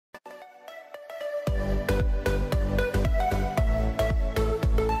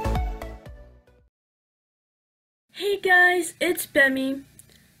guys, it's Bemi,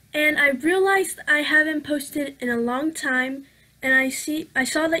 and I realized I haven't posted in a long time, and I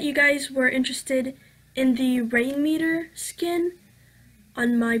saw that you guys were interested in the rain meter skin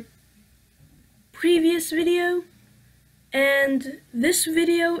on my previous video, and this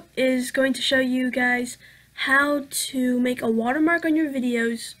video is going to show you guys how to make a watermark on your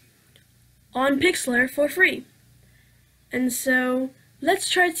videos on Pixlr for free. And so let's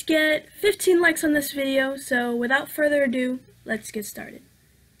try to get 15 likes on this video, so without further ado, let's get started.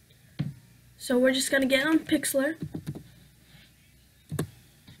 So we're just going to get on Pixlr.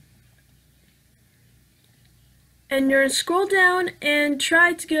 And you're going to scroll down and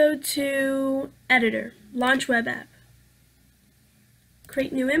try to go to Editor, Launch Web App.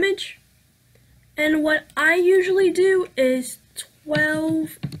 Create new image. And what I usually do is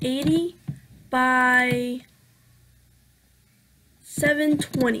 1280 by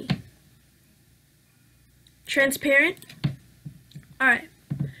 720. Transparent. Alright.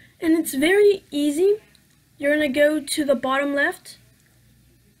 And it's very easy. You're going to go to the bottom left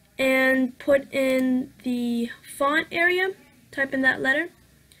and put in the font area. Type in that letter.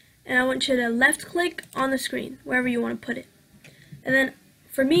 And I want you to left click on the screen, wherever you want to put it. And then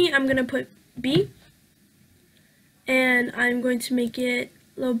for me, I'm going to put B. And I'm going to make it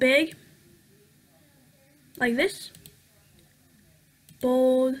a little big. Like this.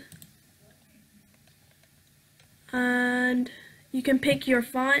 Bold, and you can pick your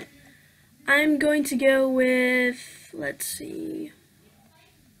font. I'm going to go with, let's see,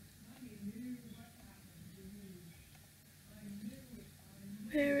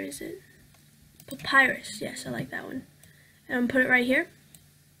 where is it? Papyrus. Yes, I like that one. And I'm gonna put it right here,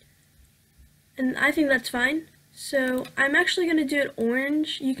 and I think that's fine. So I'm actually going to do it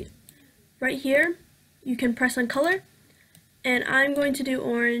orange. You can, right here, you can press on color. And I'm going to do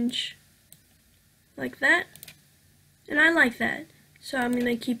orange like that, and I like that, so I'm going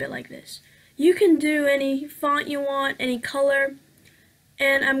to keep it like this. You can do any font you want, any color,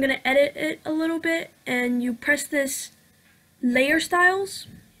 and I'm going to edit it a little bit, and you press this layer styles,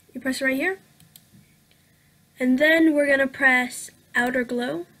 you press it right here, and then we're going to press outer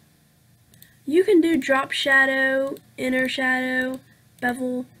glow. You can do drop shadow, inner shadow,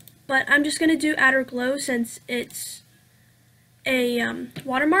 bevel, but I'm just going to do outer glow since it's a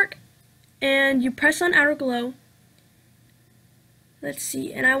watermark, and you press on outer glow. Let's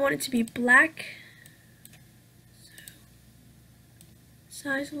see, and I want it to be black, so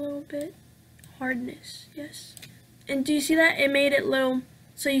size a little bit, hardness, yes. And do you see that? It made it little,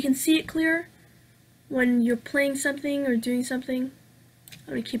 so you can see it clearer when you're playing something or doing something.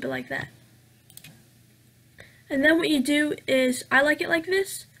 I'm going to keep it like that. And then what you do is, I like it like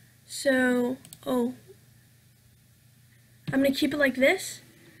this, so, I'm going to keep it like this,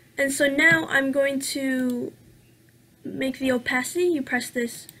 and so now I'm going to make the opacity. You press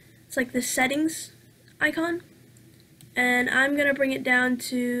this, it's like the settings icon, and I'm going to bring it down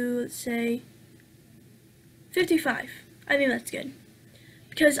to, let's say, 55. I think that's good,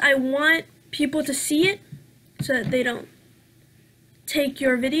 because I want people to see it so that they don't take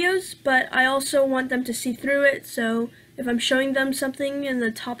your videos, but I also want them to see through it, so if I'm showing them something in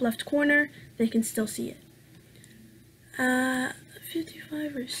the top left corner, they can still see it.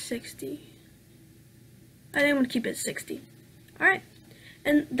 55 or 60. I think I'm going to keep it 60. Alright.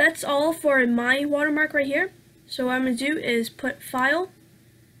 And that's all for my watermark right here. So what I'm going to do is put File,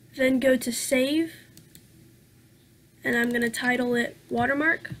 then go to Save, and I'm going to title it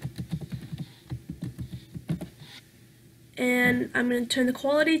Watermark. And I'm going to turn the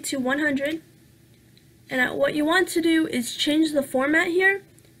quality to 100. And what you want to do is change the format here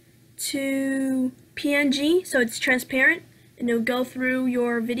to PNG, so it's transparent, and it'll go through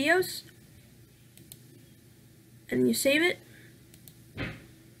your videos, and you save it,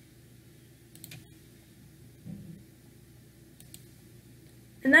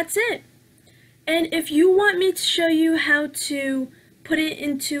 and that's it. And if you want me to show you how to put it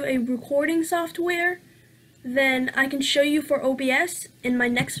into a recording software, then I can show you for OBS in my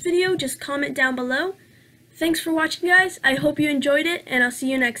next video. Just comment down below. Thanks for watching, guys. I hope you enjoyed it, and I'll see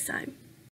you next time.